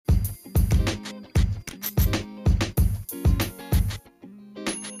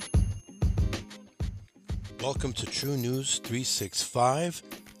Welcome to True News 365.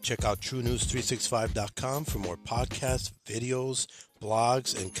 Check out TrueNews365.com for more podcasts, videos,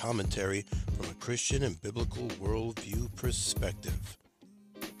 blogs, and commentary from a Christian and biblical worldview perspective.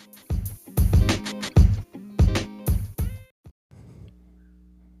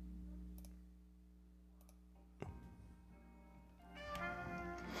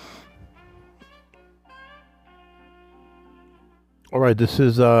 All right, this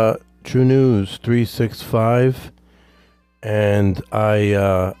is True News 365, and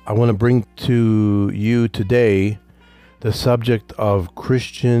I want to bring to you today the subject of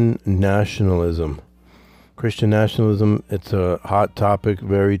Christian nationalism. Christian nationalism, it's a hot topic,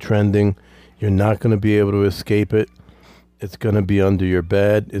 very trending. You're not going to be able to escape it. It's going to be under your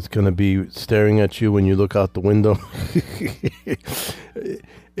bed. It's going to be staring at you when you look out the window.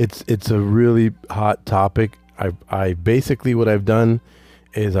 It's a really hot topic. I basically, what I've done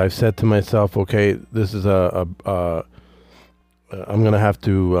is I've said to myself, okay, this is I'm going to have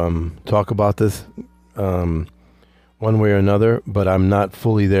to talk about this one way or another, but I'm not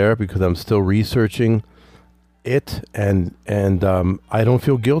fully there because I'm still researching it, and I don't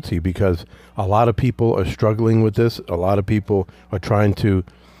feel guilty because a lot of people are struggling with this. A lot of people are trying to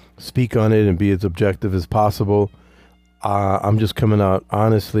speak on it and be as objective as possible. I'm just coming out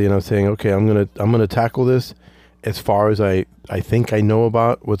honestly, and I'm saying, okay, I'm gonna tackle this as far as I think I know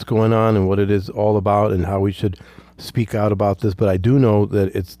about what's going on and what it is all about and how we should speak out about this. But I do know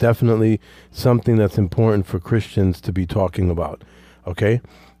that it's definitely something that's important for Christians to be talking about. Okay,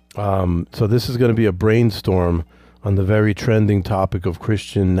 so this is going to be a brainstorm on the very trending topic of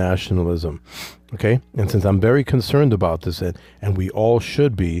Christian nationalism. Okay, and since I'm very concerned about this, and we all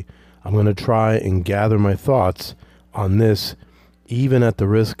should be, I'm going to try and gather my thoughts on this, even at the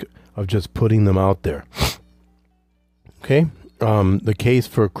risk of just putting them out there. Okay, the case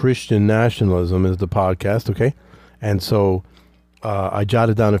for Christian nationalism is the podcast. Okay, and so I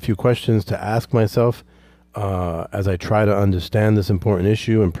jotted down a few questions to ask myself as I try to understand this important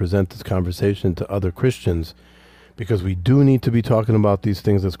issue and present this conversation to other Christians, because we do need to be talking about these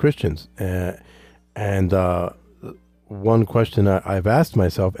things as Christians. And one question I've asked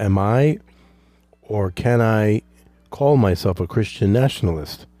myself: am I, or can I call myself a Christian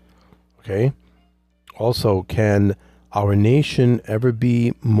nationalist? Okay. Also, can our nation ever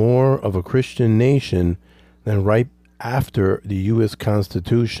be more of a Christian nation than right after the U.S.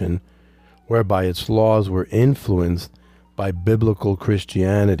 Constitution, whereby its laws were influenced by biblical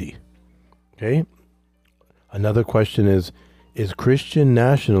Christianity? Okay. Another question is Christian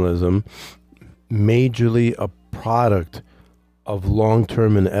nationalism majorly a product of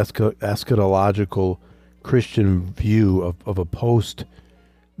long-term and eschatological Christian view of a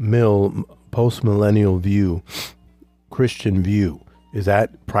post-millennial view, Christian view? Is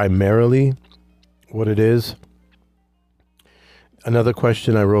that primarily what it is? Another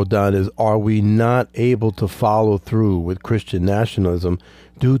question I wrote down is, are we not able to follow through with Christian nationalism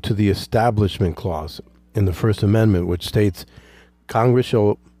due to the Establishment Clause in the First Amendment, which states, Congress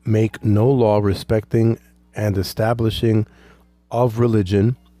shall make no law respecting and establishing of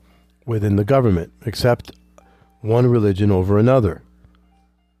religion within the government, except one religion over another.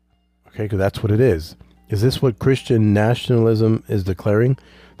 Okay, because that's what it is. Is this what Christian nationalism is declaring?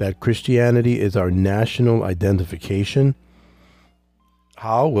 That Christianity is our national identification?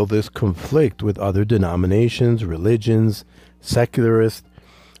 How will this conflict with other denominations, religions, secularists?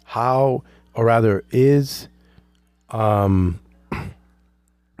 How, or rather, are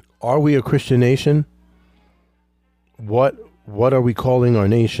we a Christian nation? What are we calling our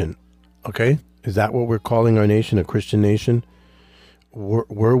nation? Okay, is that what we're calling our nation, a Christian nation?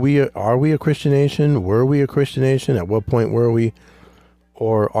 Are we a Christian nation? Were we a Christian nation? At what point were we?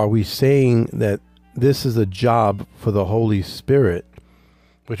 Or are we saying that this is a job for the Holy Spirit,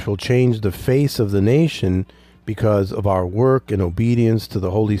 which will change the face of the nation because of our work and obedience to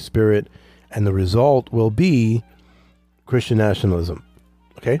the Holy Spirit, and the result will be Christian nationalism?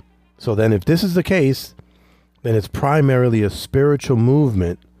 Okay, so then if this is the case, then it's primarily a spiritual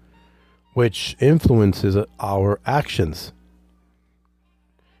movement which influences our actions.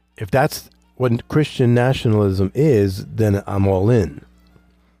 If that's what Christian nationalism is, then I'm all in.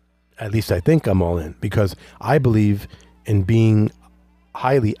 At least I think I'm all in, because I believe in being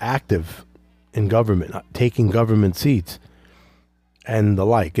highly active in government, taking government seats and the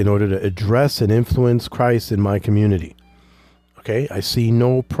like, in order to address and influence Christ in my community. Okay, I see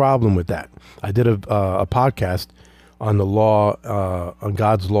no problem with that. I did a podcast on the law, on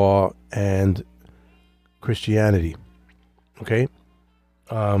God's law and Christianity. Okay,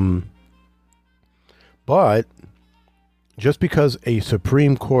 but Just because a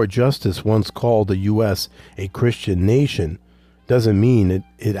Supreme Court justice once called the U.S. a Christian nation doesn't mean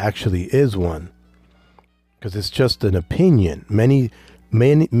it actually is one. Because it's just an opinion. Many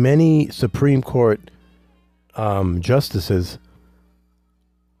Supreme Court justices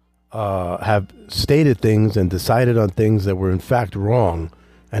have stated things and decided on things that were in fact wrong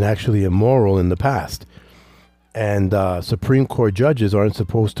and actually immoral in the past. And Supreme Court judges aren't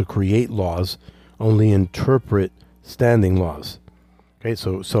supposed to create laws, only interpret standing laws. Okay,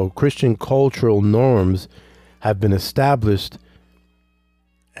 so Christian cultural norms have been established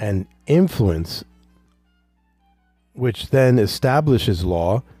and influence, which then establishes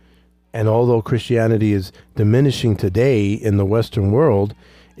law. And although Christianity is diminishing today in the Western world,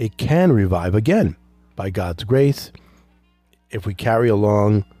 it can revive again by God's grace if we carry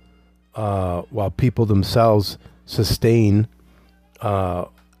along while people themselves sustain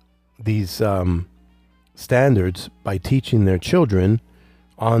these standards by teaching their children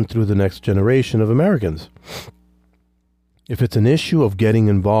on through the next generation of Americans. If it's an issue of getting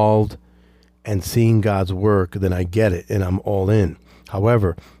involved and seeing God's work, then I get it and I'm all in.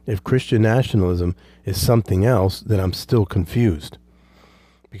 However, if Christian nationalism is something else, then I'm still confused.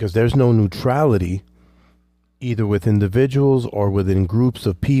 Because there's no neutrality either with individuals or within groups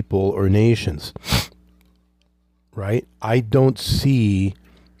of people or nations. Right? I don't see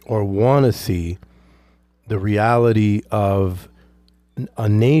or want to see the reality of a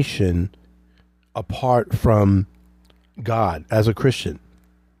nation apart from God as a Christian.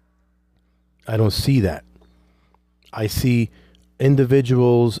 I don't see that. I see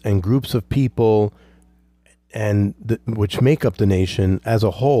individuals and groups of people and which make up the nation as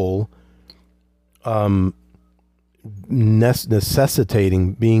a whole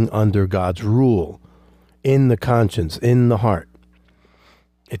necessitating being under God's rule in the conscience, in the heart.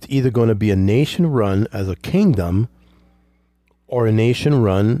 It's either going to be a nation run as a kingdom or a nation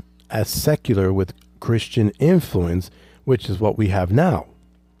run as secular with Christian influence, which is what we have now.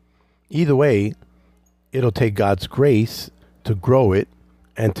 Either way, it'll take God's grace to grow it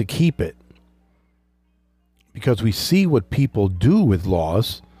and to keep it. Because we see what people do with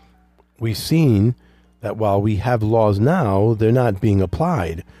laws. We've seen that while we have laws now, they're not being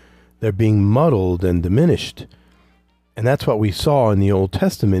applied. They're being muddled and diminished. And that's what we saw in the Old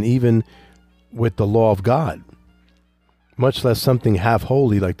Testament, even with the law of God. Much less something half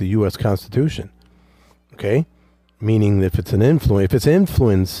holy like the U.S. Constitution. Okay? Meaning if it's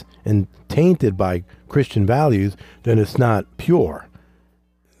influence and tainted by Christian values, then it's not pure.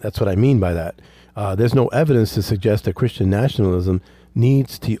 That's what I mean by that. There's no evidence to suggest that Christian nationalism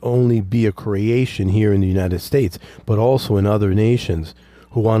needs to only be a creation here in the United States, but also in other nations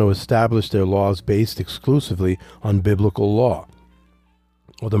who want to establish their laws based exclusively on biblical law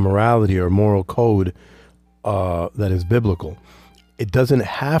or the morality or moral code that is biblical. It doesn't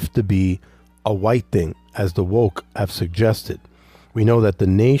have to be a white thing, as the woke have suggested. We know that the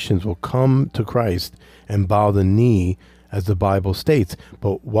nations will come to Christ and bow the knee, as the Bible states.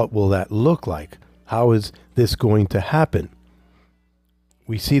 But what will that look like? How is this going to happen?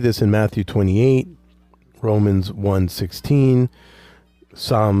 We see this in Matthew 28, Romans 1:16,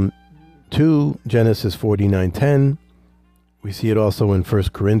 Psalm 2, Genesis 49:10. We see it also in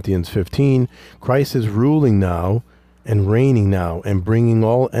 1 Corinthians 15. Christ is ruling now and reigning now and bringing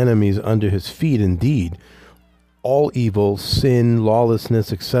all enemies under his feet. Indeed, all evil, sin,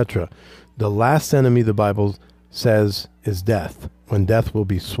 lawlessness, etc. The last enemy, the Bible says, is death, when death will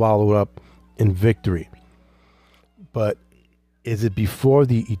be swallowed up in victory. But is it before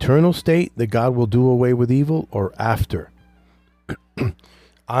the eternal state that God will do away with evil, or after?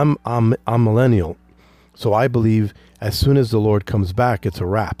 I'm millennial, so I believe as soon as the Lord comes back, it's a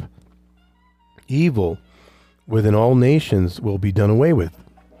wrap. Evil within all nations will be done away with.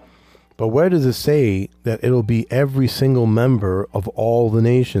 But where does it say that it'll be every single member of all the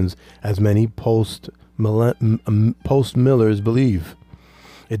nations, as many post-Millers believe?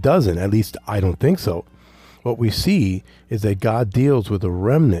 It doesn't. At least I don't think so. What we see is that God deals with a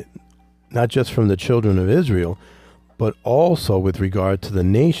remnant, not just from the children of Israel, but also with regard to the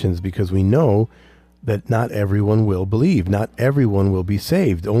nations, because we know that not everyone will believe. Not everyone will be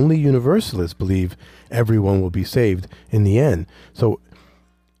saved. Only universalists believe everyone will be saved in the end. So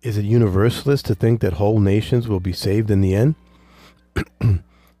is it universalist to think that whole nations will be saved in the end?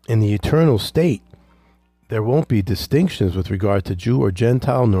 In the eternal state, there won't be distinctions with regard to Jew or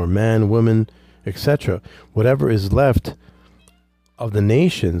Gentile, nor man, woman, etc. Whatever is left of the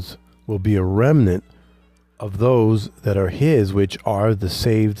nations will be a remnant of those that are his, which are the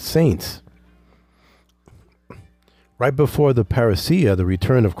saved saints. Right before the parousia, the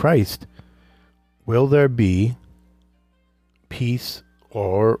return of Christ, will there be peace,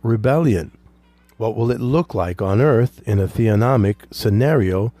 or rebellion? What will it look like on earth in a theonomic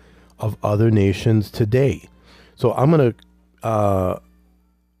scenario of other nations today? So I'm gonna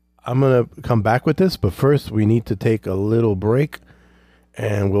come back with this, but first we need to take a little break,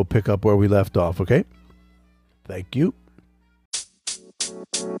 and we'll pick up where we left off. Okay? Thank you.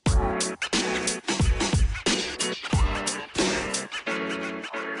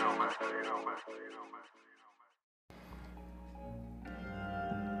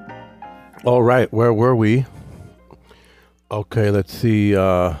 All right, where were we? Okay, let's see.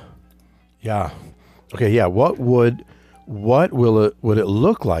 Yeah. Okay, yeah. What would it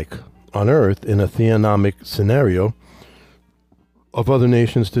look like on Earth in a theonomic scenario of other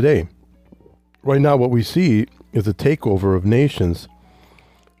nations today? Right now, what we see is a takeover of nations,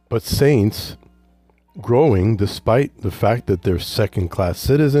 but saints growing despite the fact that they're second-class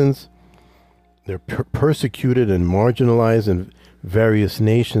citizens. They're persecuted and marginalized in various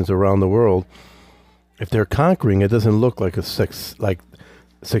nations around the world. If they're conquering, it doesn't look like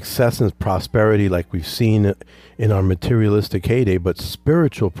success and prosperity like we've seen in our materialistic heyday, but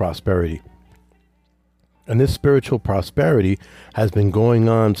spiritual prosperity. And this spiritual prosperity has been going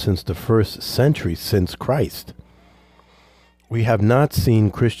on since the first century, since Christ. We have not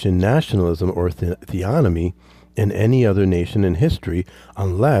seen Christian nationalism or theonomy in any other nation in history,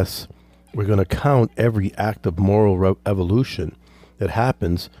 unless we're going to count every act of moral evolution that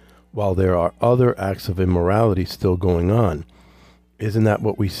happens while there are other acts of immorality still going on. Isn't that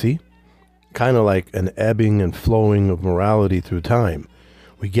what we see? Kind of like an ebbing and flowing of morality through time.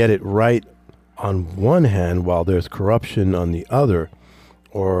 We get it right on one hand while there's corruption on the other,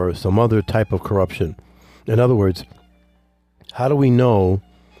 or some other type of corruption. In other words, how do we know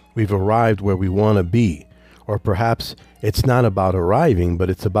we've arrived where we want to be? Or perhaps it's not about arriving,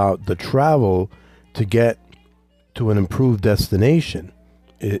 but it's about the travel to get to an improved destination.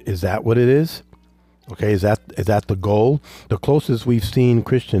 Is that what it is? Okay, is that the goal? The closest we've seen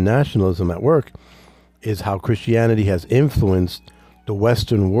Christian nationalism at work is how Christianity has influenced the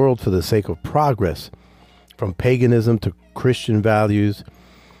Western world for the sake of progress, from paganism to Christian values,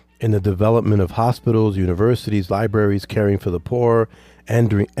 in the development of hospitals, universities, libraries, caring for the poor,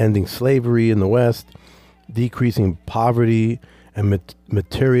 ending slavery in the West, decreasing poverty, and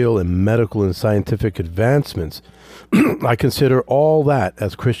material and medical and scientific advancements. I consider all that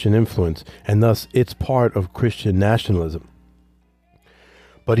as Christian influence, and thus it's part of Christian nationalism.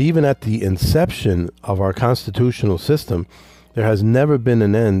 But even at the inception of our constitutional system, there has never been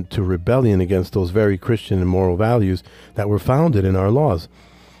an end to rebellion against those very Christian and moral values that were founded in our laws.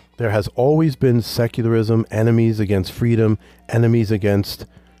 There has always been secularism, enemies against freedom, enemies against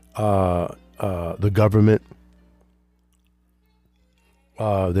the government.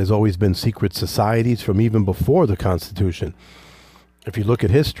 There's always been secret societies from even before the Constitution. If you look at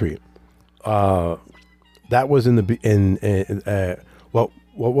history, that was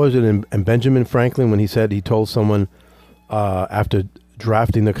what was it in Benjamin Franklin when he said, he told someone after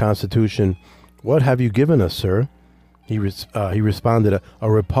drafting the Constitution, "What have you given us, sir?" He responded,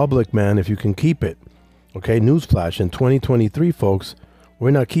 "A republic, man, if you can keep it." Okay, newsflash, in 2023, folks,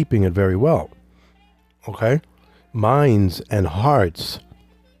 we're not keeping it very well. Okay, minds and hearts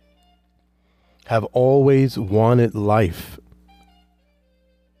have always wanted life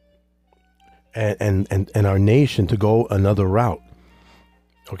and our nation to go another route.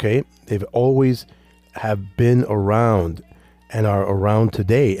 Okay, they've always have been around and are around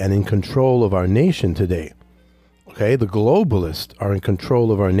today and in control of our nation today. Okay, the globalists are in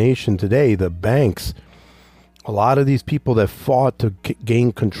control of our nation today. The banks, a lot of these people that fought to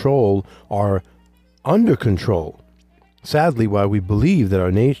gain control are under control. Sadly, while we believe that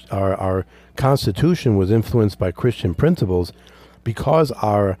our Constitution was influenced by Christian principles, because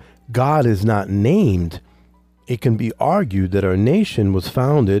our God is not named, it can be argued that our nation was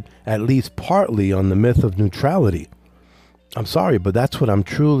founded at least partly on the myth of neutrality. I'm sorry, but that's what I'm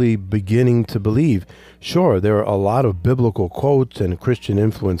truly beginning to believe. Sure, there are a lot of biblical quotes and Christian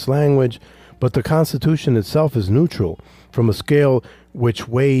influenced language, but the Constitution itself is neutral. From a scale which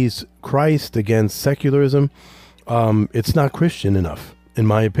weighs Christ against secularism, it's not Christian enough, in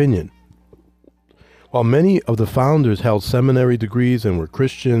my opinion. While many of the founders held seminary degrees and were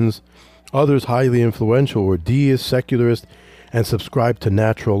Christians, others highly influential were deists, secularists, and subscribed to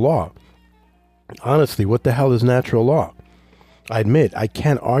natural law. Honestly, what the hell is natural law? I admit, I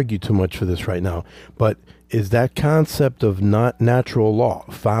can't argue too much for this right now, but is that concept of not natural law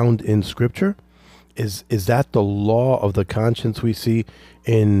found in Scripture? Is that the law of the conscience we see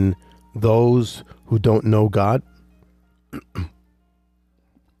in those who don't know God?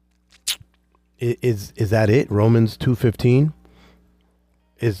 Is that it? Romans 2:15?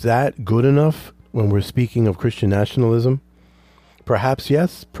 Is that good enough when we're speaking of Christian nationalism? Perhaps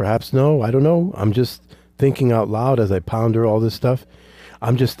yes, perhaps no. I don't know. I'm just thinking out loud as I ponder all this stuff.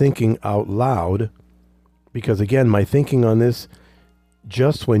 I'm just thinking out loud because, again, my thinking on this,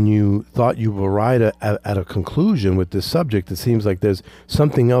 just when you thought you were right at a conclusion with this subject, it seems like there's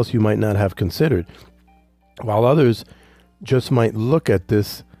something else you might not have considered. While others just might look at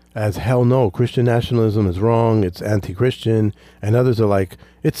this as, hell no, Christian nationalism is wrong, it's anti-Christian, and others are like,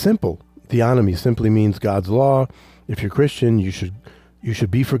 it's simple. Theonomy simply means God's law. If you're Christian, you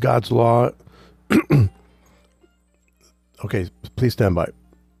should be for God's law. Okay, please stand by.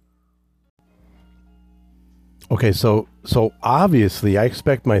 Okay, so obviously I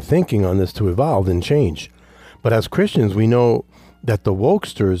expect my thinking on this to evolve and change. But as Christians, we know that the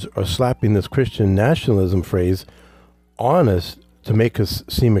wokesters are slapping this Christian nationalism phrase on us to make us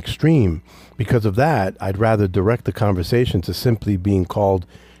seem extreme. Because of that, I'd rather direct the conversation to simply being called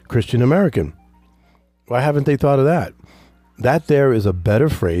Christian American. Why haven't they thought of that? That there is a better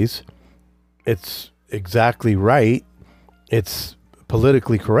phrase. It's exactly right. It's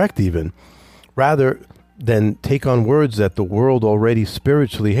politically correct even. Rather than take on words that the world already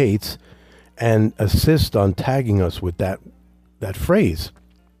spiritually hates and assist on tagging us with that phrase,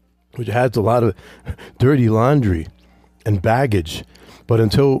 which adds a lot of dirty laundry and baggage. But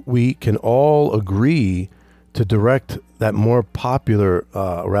until we can all agree to direct that more popular,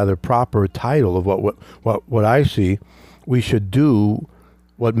 rather proper title of what I see, we should do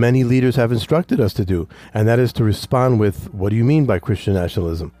what many leaders have instructed us to do, and that is to respond with, what do you mean by Christian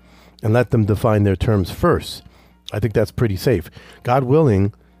nationalism? And let them define their terms first. I think that's pretty safe. God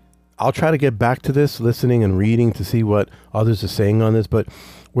willing, I'll try to get back to this, listening and reading to see what others are saying on this, but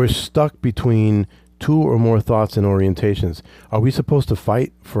we're stuck between two or more thoughts and orientations. Are we supposed to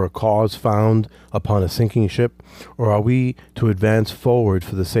fight for a cause found upon a sinking ship, or are we to advance forward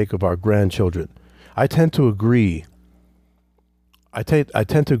for the sake of our grandchildren? I tend to agree. I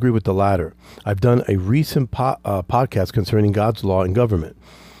tend to agree with the latter. I've done a recent podcast concerning God's law and government.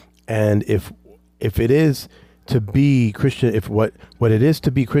 And if it is to be Christian, if what it is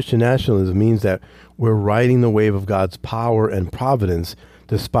to be Christian nationalism means that we're riding the wave of God's power and providence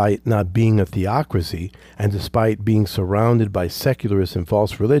despite not being a theocracy and despite being surrounded by secularists and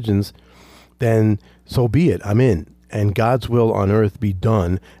false religions, then so be it. I'm in. And God's will on earth be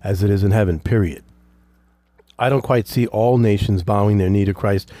done as it is in heaven, period. I don't quite see all nations bowing their knee to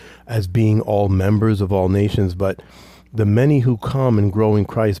Christ as being all members of all nations, but the many who come and grow in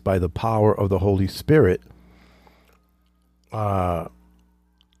Christ by the power of the Holy Spirit, that's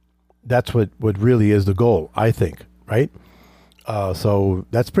what really is the goal, I think, right? So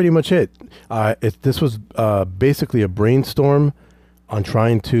that's pretty much it. This was basically a brainstorm on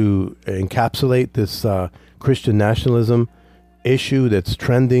trying to encapsulate this Christian nationalism issue that's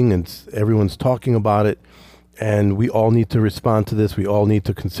trending and everyone's talking about it. And we all need to respond to this. We all need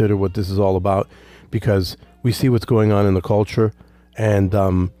to consider what this is all about, because we see what's going on in the culture, and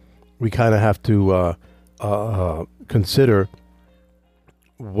we kind of have to consider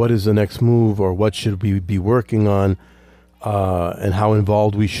what is the next move, or what should we be working on, and how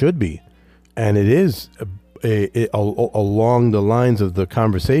involved we should be. And it is along the lines of the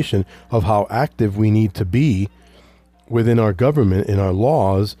conversation of how active we need to be within our government, in our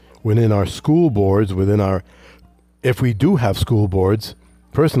laws, within our school boards, if we do have school boards.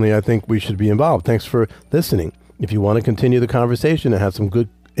 Personally, I think we should be involved. Thanks for listening. If you want to continue the conversation and have some good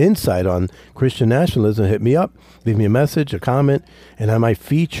insight on Christian nationalism, hit me up, leave me a message, a comment, and I might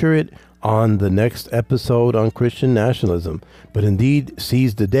feature it on the next episode on Christian nationalism. But indeed,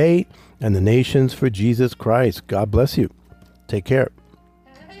 seize the day and the nations for Jesus Christ. God bless you. Take care.